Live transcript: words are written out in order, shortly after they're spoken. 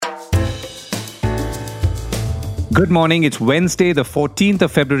Good morning. It's Wednesday, the 14th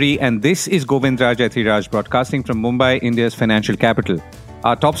of February, and this is Govindraj Ethiraj broadcasting from Mumbai, India's financial capital.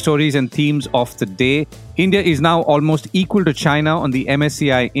 Our top stories and themes of the day. India is now almost equal to China on the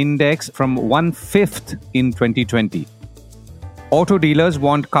MSCI index from 1/5 in 2020. Auto dealers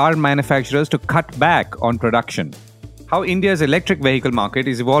want car manufacturers to cut back on production. How India's electric vehicle market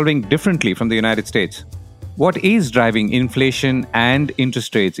is evolving differently from the United States. What is driving inflation and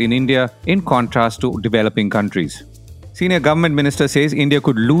interest rates in India in contrast to developing countries? Senior government minister says India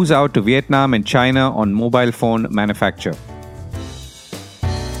could lose out to Vietnam and China on mobile phone manufacture.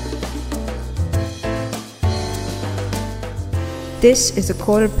 This is a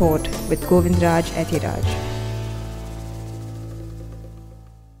core report with Govindraj Ethiraj.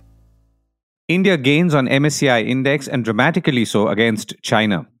 India gains on MSCI index and dramatically so against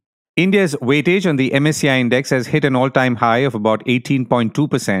China. India's weightage on the MSCI index has hit an all-time high of about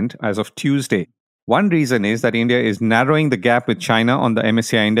 18.2% as of Tuesday. One reason is that India is narrowing the gap with China on the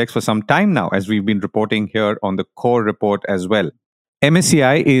MSCI index for some time now, as we've been reporting here on the core report as well.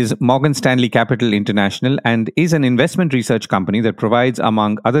 MSCI is Morgan Stanley Capital International and is an investment research company that provides,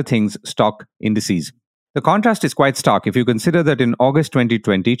 among other things, stock indices. The contrast is quite stark if you consider that in August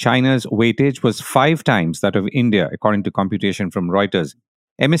 2020, China's weightage was 5 times that of India, according to computation from Reuters.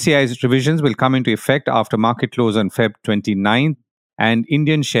 MSCI's revisions will come into effect after market close on Feb 29th, and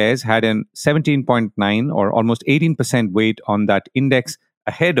Indian shares had an 17.9 or almost 18% weight on that index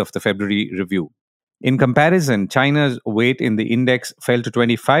ahead of the February review. In comparison, China's weight in the index fell to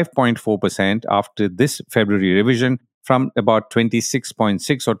 25.4% after this February revision from about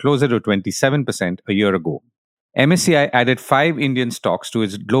 26.6 or closer to 27% a year ago. MSCI added 5 Indian stocks to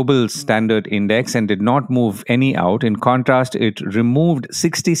its global standard index and did not move any out. In contrast, it removed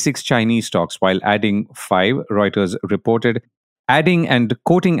 66 Chinese stocks while adding 5, Reuters reported, adding and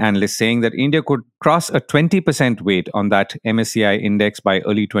quoting analysts saying that India could cross a 20% weight on that MSCI index by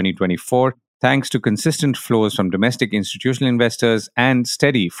early 2024, thanks to consistent flows from domestic institutional investors and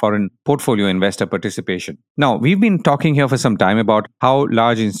steady foreign portfolio investor participation. Now, we've been talking here for some time about how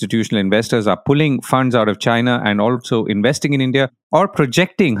large institutional investors are pulling funds out of China and also investing in India or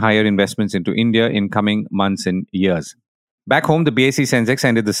projecting higher investments into India in coming months and years. Back home, the BSE Sensex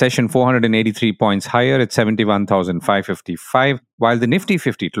ended the session 483 points higher at 71,555, while the Nifty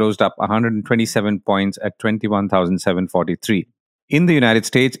 50 closed up 127 points at 21,743. In the United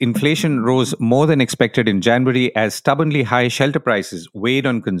States, inflation rose more than expected in January as stubbornly high shelter prices weighed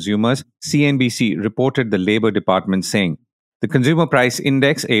on consumers, CNBC reported the Labor Department saying. The Consumer Price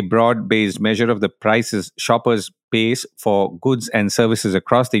Index, a broad-based measure of the prices shoppers pay for goods and services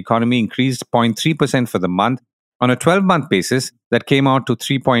across the economy, increased 0.3% for the month. On a 12-month basis, that came out to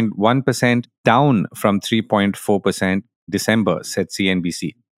 3.1%, down from 3.4% December, said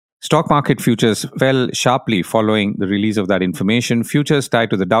CNBC. Stock market futures fell sharply following the release of that information. Futures tied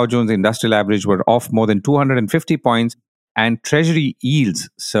to the Dow Jones Industrial Average were off more than 250 points, and Treasury yields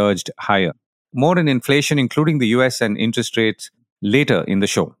surged higher. More on inflation, including the US and interest rates, later in the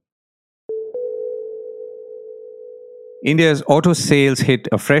show. India's auto sales hit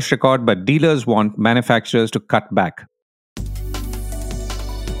a fresh record, but dealers want manufacturers to cut back.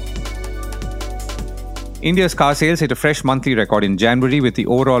 India's car sales hit a fresh monthly record in January, with the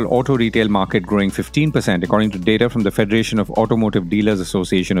overall auto retail market growing 15%, according to data from the Federation of Automotive Dealers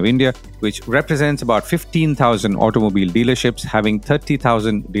Association of India, which represents about 15,000 automobile dealerships having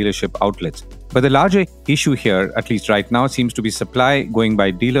 30,000 dealership outlets. But the larger issue here, at least right now, seems to be supply going by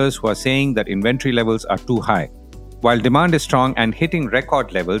dealers who are saying that inventory levels are too high. While demand is strong and hitting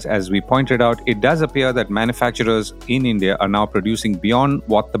record levels, as we pointed out, it does appear that manufacturers in India are now producing beyond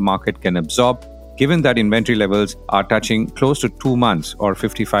what the market can absorb, given that inventory levels are touching close to 2 months or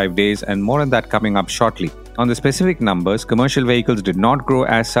 55 days, and more on that coming up shortly. On the specific numbers, commercial vehicles did not grow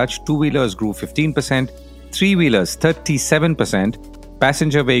as such. Two-wheelers grew 15%, three-wheelers 37%,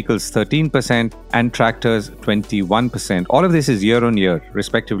 passenger vehicles 13%, and tractors 21%. All of this is year-on-year,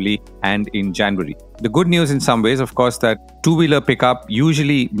 respectively, and in January. The good news in some ways, of course, that two-wheeler pickup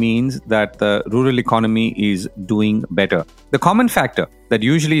usually means that the rural economy is doing better. The common factor that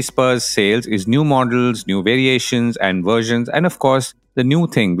usually spurs sales is new models, new variations and versions, and of course, the new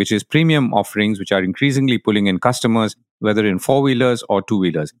thing, which is premium offerings, which are increasingly pulling in customers, whether in four-wheelers or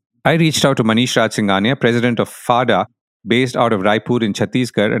two-wheelers. I reached out to Manish Raj Singhania, president of FADA, based out of Raipur in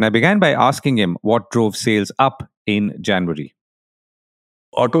Chhattisgarh, and I began by asking him what drove sales up in January.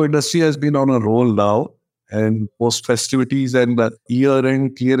 Auto industry has been on a roll now, and post festivities and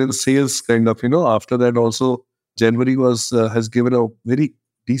year-end clearance sales after that also January has given a very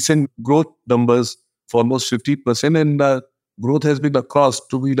decent growth numbers for almost 50%, and growth has been across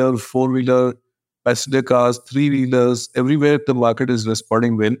two-wheeler, four-wheeler, passenger cars, three-wheelers, everywhere the market is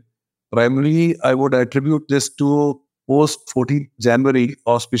responding well. Primarily, I would attribute this to post 14th January,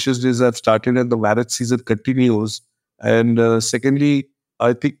 auspicious days have started and the marriage season continues. And secondly,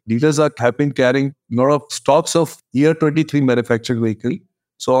 I think dealers have been carrying a lot of stocks of year 23 manufactured vehicle.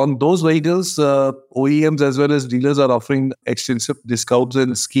 So on those vehicles, OEMs as well as dealers are offering extensive discounts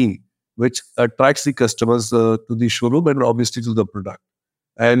and scheme, which attracts the customers to the showroom and obviously to the product.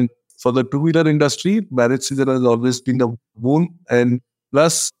 And for the two-wheeler industry, marriage season has always been a boom. And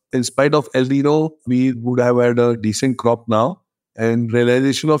plus, in spite of El Nino, we would have had a decent crop now. And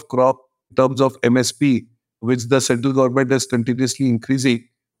realization of crop in terms of MSP, which the central government is continuously increasing,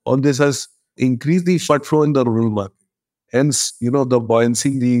 all this has increased the fund flow in the rural market. Hence, the buoyancy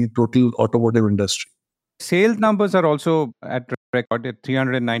in the total automotive industry. Sales numbers are also at record at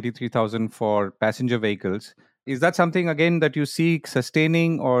 393,000 for passenger vehicles. Is that something again that you see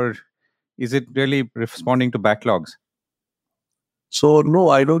sustaining, or is it really responding to backlogs? So, no,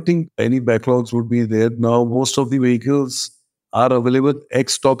 I don't think any backlogs would be there. Now, most of the vehicles are available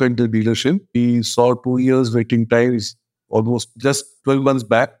ex stock at the dealership. We saw 2 years waiting times almost just 12 months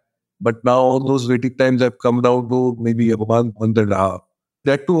back. But now all those waiting times have come down to maybe a month and a half.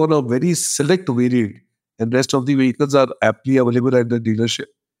 That too on a very select variant. And rest of the vehicles are aptly available at the dealership.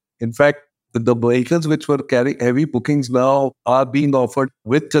 In fact, the vehicles which were carrying heavy bookings now are being offered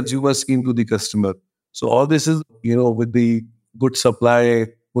with consumer scheme to the customer. So all this is, with the good supply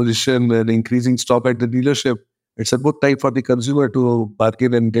position and increasing stock at the dealership, it's a good time for the consumer to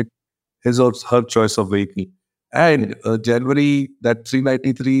bargain and get his or her choice of vehicle. And January, that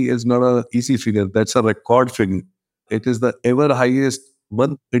 393 is not an easy figure. That's a record figure. It is the ever highest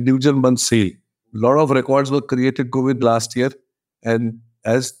individual month sale. A lot of records were created COVID last year. And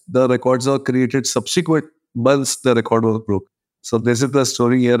as the records are created subsequent months, the record was broke. So this is the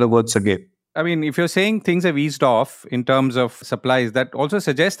story here once again. I mean, if you're saying things have eased off in terms of supplies, that also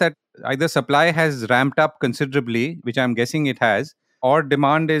suggests that either supply has ramped up considerably, which I'm guessing it has, or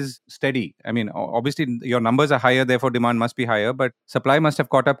demand is steady. I mean, obviously your numbers are higher, therefore demand must be higher, but supply must have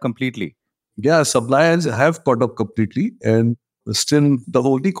caught up completely. Yeah, suppliers have caught up completely. And still, the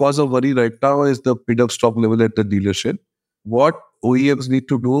only cause of worry right now is the build-up stock level at the dealership. What OEMs need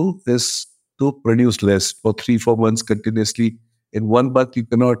to do is to produce less for 3-4 months continuously. In 1 month, you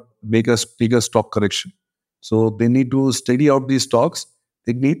cannot make a bigger stock correction. So they need to steady out these stocks.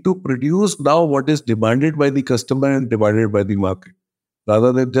 They need to produce now what is demanded by the customer and demanded by the market.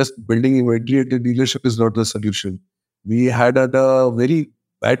 Rather than just building inventory at the dealership is not the solution. We had at a very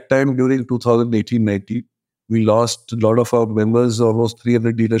bad time during 2018-19. We lost a lot of our members, almost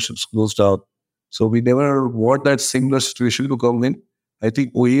 300 dealerships closed down. So we never want that similar situation to come in. I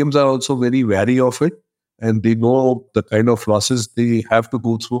think OEMs are also very wary of it, and they know the kind of losses they have to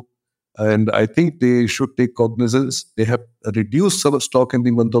go through. And I think they should take cognizance. They have reduced some stock in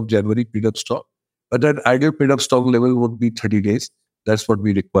the month of January, paid up stock. But that ideal paid up stock level would be 30 days. That's what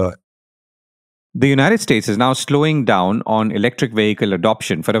we require. The United States is now slowing down on electric vehicle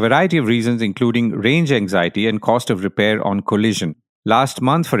adoption for a variety of reasons, including range anxiety and cost of repair on collision. Last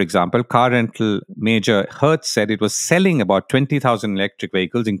month, for example, car rental major Hertz said it was selling about 20,000 electric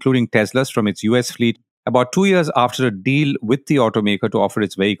vehicles, including Teslas, from its US fleet about 2 years after a deal with the automaker to offer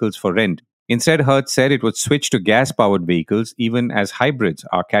its vehicles for rent. Instead, Hertz said it would switch to gas-powered vehicles, even as hybrids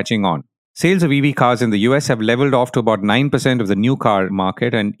are catching on. Sales of EV cars in the US have leveled off to about 9% of the new car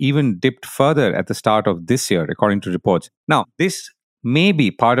market and even dipped further at the start of this year, according to reports. Now, this may be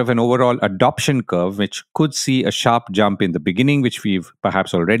part of an overall adoption curve, which could see a sharp jump in the beginning, which we've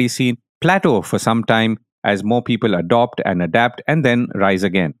perhaps already seen, plateau for some time as more people adopt and adapt, and then rise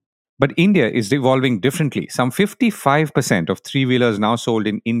again. But India is evolving differently. Some 55% of three-wheelers now sold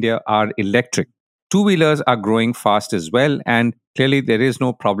in India are electric. Two-wheelers are growing fast as well, and clearly there is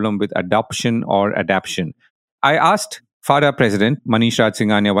no problem with adoption or adaption. I asked FADA President Manish Raj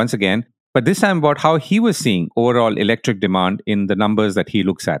Singhania once again, but this time about how he was seeing overall electric demand in the numbers that he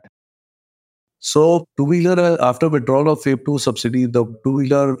looks at. So two-wheeler, after withdrawal of FAME 2 subsidy, the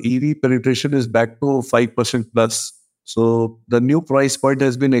two-wheeler EV penetration is back to 5% plus. So the new price point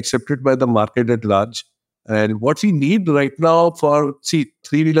has been accepted by the market at large. And what we need right now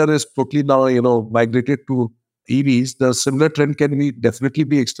three-wheeler is totally now, migrated to EVs. The similar trend can definitely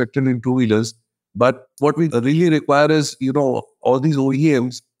be expected in two-wheelers. But what we really require is, all these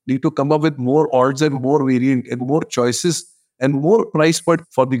OEMs need to come up with more odds and more variant and more choices and more price point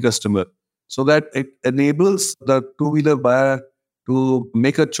for the customer, so that it enables the two-wheeler buyer to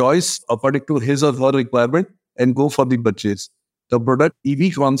make a choice according to his or her requirement and go for the purchase. The product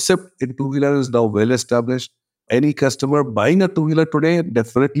EV concept in two-wheeler is now well established. any customer buying a two-wheeler today,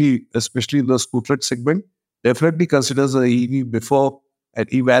 definitely, especially in the scooter segment, definitely considers a EV before and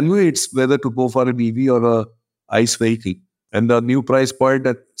evaluates whether to go for an EV or a ICE vehicle. And the new price point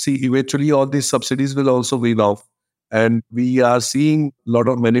that, see, eventually all these subsidies will also wean off. And we are seeing a lot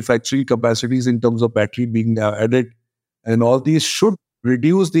of manufacturing capacities in terms of battery being added. And all these should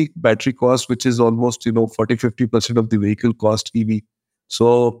reduce the battery cost, which is almost, 40-50% of the vehicle cost EV.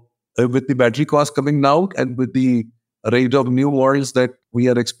 So with the battery cost coming down and with the range of new models that we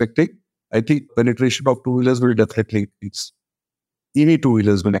are expecting, I think penetration of two-wheelers will definitely increase. EV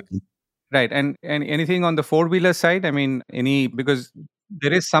two-wheelers will increase. Right. And anything on the four-wheeler side? I mean, because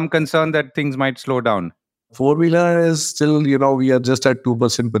there is some concern that things might slow down. Four-wheeler is still, we are just at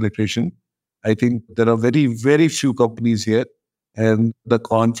 2% penetration. I think there are very, very few companies here. And the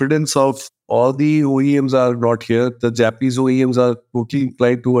confidence of all the OEMs are not here. The Japanese OEMs are totally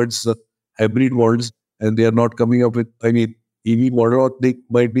inclined towards hybrid models, and they are not coming up with, EV model, or they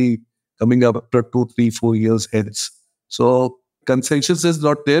might be coming up after 2, 3, 4 years hence. So consensus is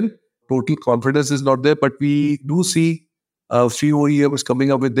not there. Total confidence is not there, but we do see a few OEMs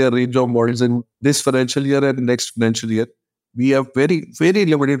coming up with their range of models in this financial year and next financial year. We have very, very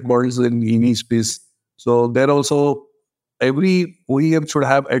limited models in EV space. So there also, every OEM should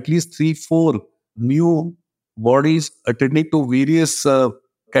have at least 3, 4 new bodies attending to various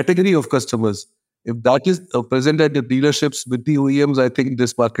category of customers. If that is present at the dealerships with the OEMs, I think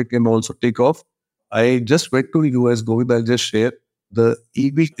this market can also take off. I just went to the US, Govind, I'll just share. The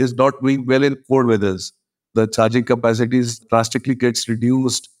EV is not doing well in cold weathers. The charging capacities drastically gets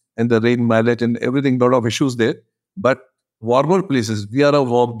reduced and the rain mileage and everything, lot of issues there. But warmer places, we are a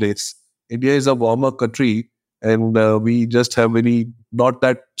warm place. India is a warmer country, and we just have not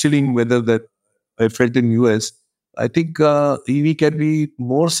that chilling weather that I felt in US. I think EV can be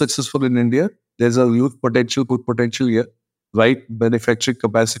more successful in India. There's a huge potential, good potential here. Right manufacturing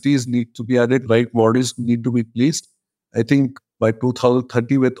capacities need to be added, right models need to be placed. I think by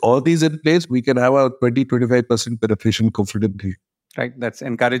 2030, with all these in place, we can have a 20-25% penetration confidently. Right. That's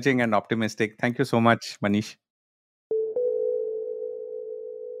encouraging and optimistic. Thank you so much, Manish.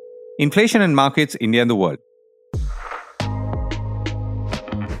 Inflation and markets, India and the world.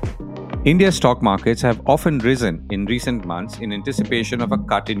 India's stock markets have often risen in recent months in anticipation of a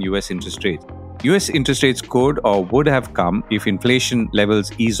cut in US interest rates. US interest rates could or would have come if inflation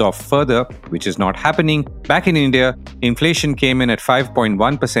levels ease off further, which is not happening. Back in India, inflation came in at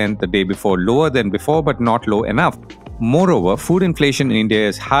 5.1% the day before, lower than before, but not low enough. Moreover, food inflation in India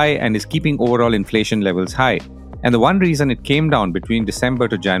is high and is keeping overall inflation levels high. And the one reason it came down between December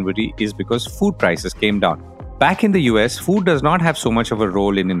to January is because food prices came down. Back in the US, food does not have so much of a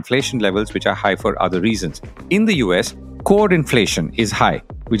role in inflation levels, which are high for other reasons. In the US, core inflation is high,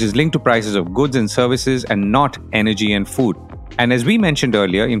 which is linked to prices of goods and services and not energy and food. And as we mentioned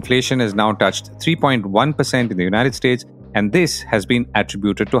earlier, inflation has now touched 3.1% in the United States, and this has been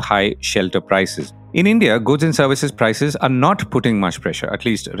attributed to high shelter prices. In India, goods and services prices are not putting much pressure, at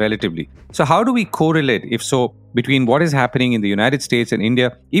least relatively. So how do we correlate, if so, between what is happening in the United States and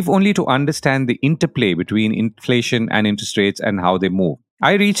India, if only to understand the interplay between inflation and interest rates and how they move?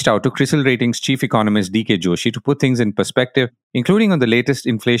 I reached out to CRISIL Ratings chief economist DK Joshi to put things in perspective, including on the latest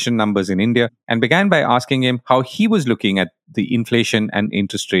inflation numbers in India, and began by asking him how he was looking at the inflation and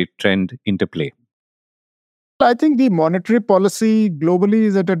interest rate trend interplay. I think the monetary policy globally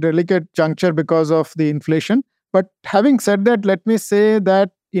is at a delicate juncture because of the inflation. But having said that, let me say that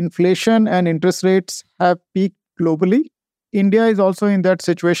inflation and interest rates have peaked globally. India is also in that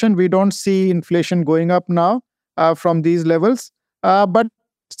situation. We don't see inflation going up now from these levels. But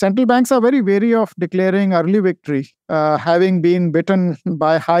central banks are very wary of declaring early victory, having been bitten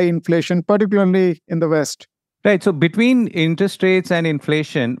by high inflation, particularly in the West. Right. So between interest rates and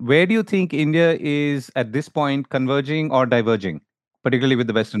inflation, where do you think India is at this point converging or diverging, particularly with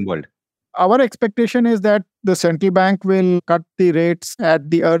the Western world? Our expectation is that the central bank will cut the rates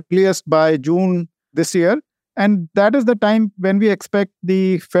at the earliest by June this year. And that is the time when we expect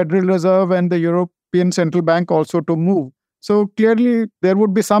the Federal Reserve and the European Central Bank also to move. So clearly, there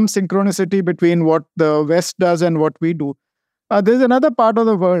would be some synchronicity between what the West does and what we do. There's another part of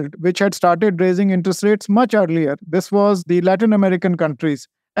the world which had started raising interest rates much earlier. This was the Latin American countries,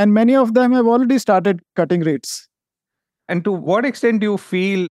 and many of them have already started cutting rates. And to what extent do you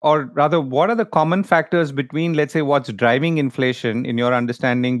feel, or rather, what are the common factors between, let's say, what's driving inflation in your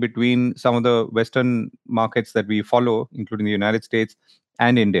understanding between some of the Western markets that we follow, including the United States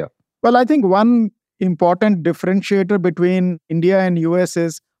and India? Well, I think one important differentiator between India and US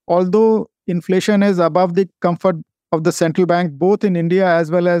is although inflation is above the comfort of the central bank, both in India as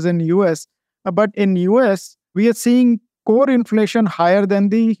well as in US, but in US, we are seeing core inflation higher than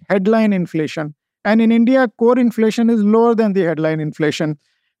the headline inflation. And in India, core inflation is lower than the headline inflation.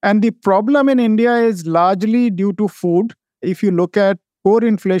 And the problem in India is largely due to food. If you look at core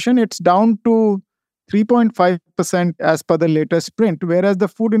inflation, it's down to 3.5% as per the latest print, whereas the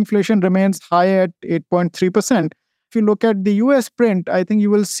food inflation remains high at 8.3%. If you look at the US print, I think you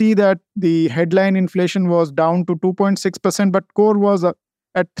will see that the headline inflation was down to 2.6%, but core was at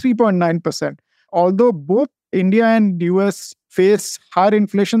 3.9%. Although both India and US face higher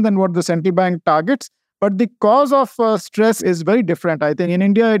inflation than what the central bank targets, but the cause of stress is very different. I think in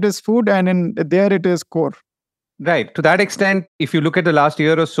India it is food, and in there it is core. Right. To that extent, if you look at the last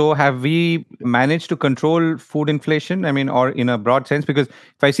year or so, have we managed to control food inflation? I mean, or in a broad sense, because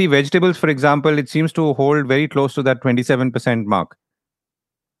if I see vegetables, for example, it seems to hold very close to that 27% mark.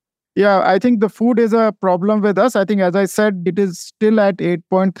 Yeah, I think the food is a problem with us. I think, as I said, it is still at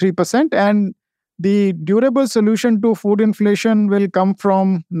 8.3%. And the durable solution to food inflation will come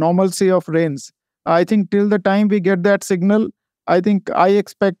from normalcy of rains. I think till the time we get that signal, I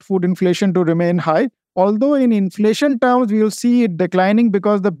expect food inflation to remain high. Although in inflation terms, we will see it declining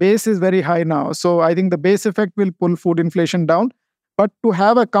because the base is very high now. So I think the base effect will pull food inflation down. But to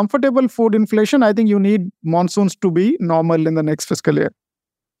have a comfortable food inflation, I think you need monsoons to be normal in the next fiscal year.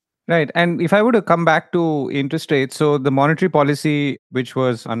 Right. And if I were to come back to interest rates, so the monetary policy, which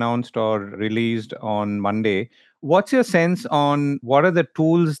was announced or released on Monday, what's your sense on what are the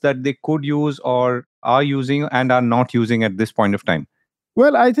tools that they could use or are using and are not using at this point of time?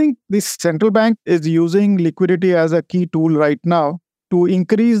 Well, I think the central bank is using liquidity as a key tool right now to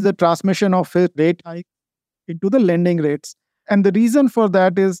increase the transmission of its rate hike into the lending rates. And the reason for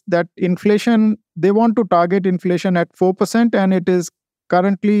that is that inflation, they want to target inflation at 4%, and it is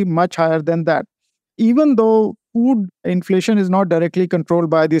currently much higher than that. Even though food inflation is not directly controlled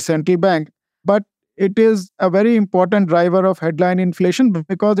by the central bank, but it is a very important driver of headline inflation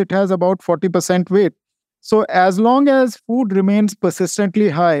because it has about 40% weight. So as long as food remains persistently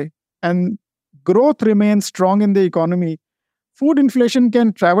high and growth remains strong in the economy, food inflation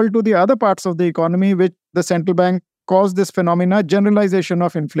can travel to the other parts of the economy, which the central bank calls this phenomena generalization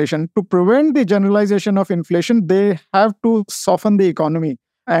of inflation. To prevent the generalization of inflation, they have to soften the economy.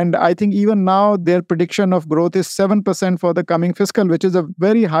 And I think even now their prediction of growth is 7% for the coming fiscal, which is a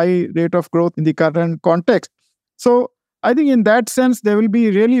very high rate of growth in the current context. So I think in that sense, they will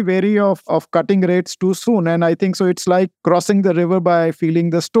be really wary of cutting rates too soon. And I think so it's like crossing the river by feeling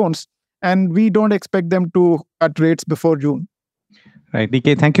the stones. And we don't expect them to cut rates before June. Right.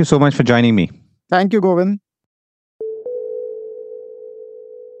 DK, thank you so much for joining me. Thank you, Govind.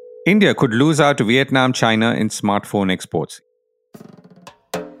 India could lose out to Vietnam, China in smartphone exports.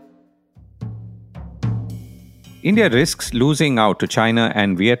 India risks losing out to China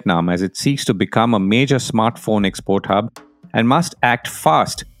and Vietnam as it seeks to become a major smartphone export hub and must act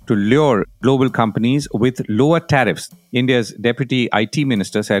fast to lure global companies with lower tariffs, India's deputy IT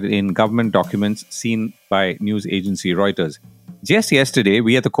minister said in government documents seen by news agency Reuters. Just yesterday,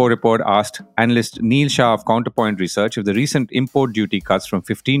 we at the Core Report asked analyst Neil Shah of Counterpoint Research if the recent import duty cuts from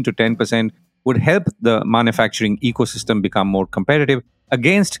 15 to 10% would help the manufacturing ecosystem become more competitive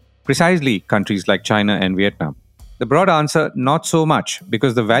against precisely countries like China and Vietnam. The broad answer, not so much,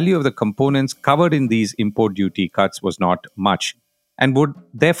 because the value of the components covered in these import duty cuts was not much and would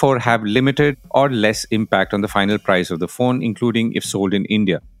therefore have limited or less impact on the final price of the phone, including if sold in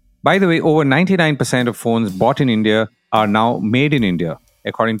India. By the way, over 99% of phones bought in India are now made in India,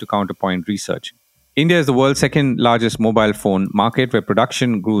 according to Counterpoint Research. India is the world's second largest mobile phone market, where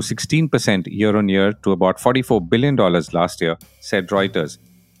production grew 16% year on year to about $44 billion last year, said Reuters.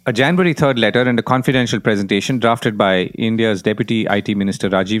 A January 3rd letter and a confidential presentation drafted by India's Deputy IT Minister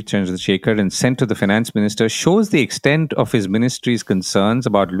Rajiv Chandrasekhar and sent to the Finance Minister shows the extent of his ministry's concerns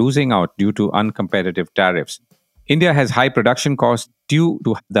about losing out due to uncompetitive tariffs. India has high production costs due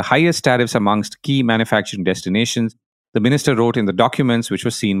to the highest tariffs amongst key manufacturing destinations, the minister wrote in the documents, which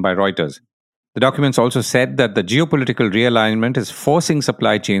was seen by Reuters. The documents also said that the geopolitical realignment is forcing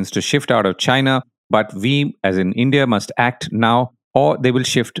supply chains to shift out of China, but we, as in India, must act now or they will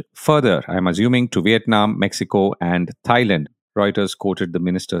shift further, I'm assuming, to Vietnam, Mexico, and Thailand, Reuters quoted the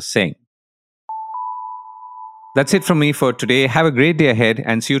minister saying. That's it from me for today. Have a great day ahead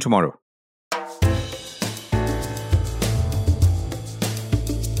and see you tomorrow.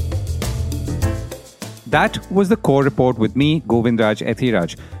 That was the Core Report with me, Govindraj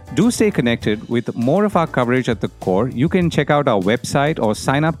Ethiraj. Do stay connected with more of our coverage at the Core. You can check out our website or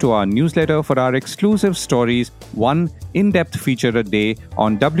sign up to our newsletter for our exclusive stories, one in-depth feature a day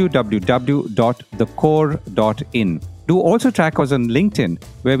on www.thecore.in. Do also track us on LinkedIn,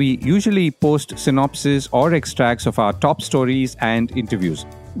 where we usually post synopses or extracts of our top stories and interviews.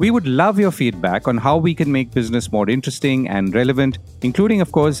 We would love your feedback on how we can make business more interesting and relevant, including,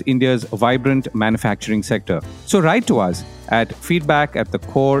 of course, India's vibrant manufacturing sector. So write to us at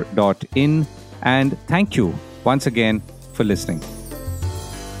feedback@thecore.in, and thank you once again for listening.